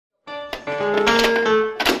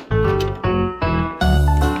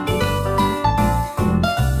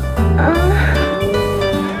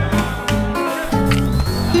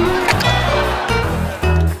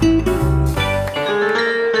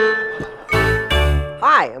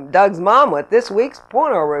Hi, I'm Doug's mom with this week's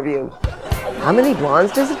porno review. How many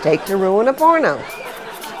blondes does it take to ruin a porno?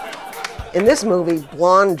 In this movie,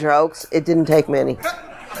 blonde jokes, it didn't take many.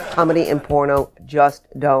 Comedy and porno just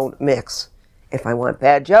don't mix. If I want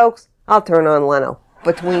bad jokes, I'll turn on Leno.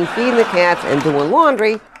 Between feeding the cats and doing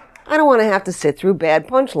laundry, I don't want to have to sit through bad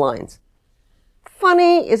punchlines.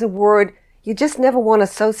 Funny is a word you just never want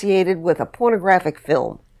associated with a pornographic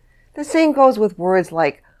film. The same goes with words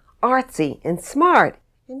like artsy and smart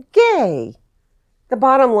and gay. The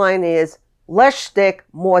bottom line is less shtick,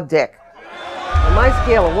 more dick. On my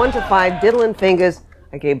scale of 1 to 5 diddling fingers,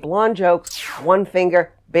 I gave blonde jokes 1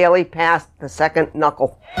 finger, barely past the second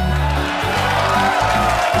knuckle.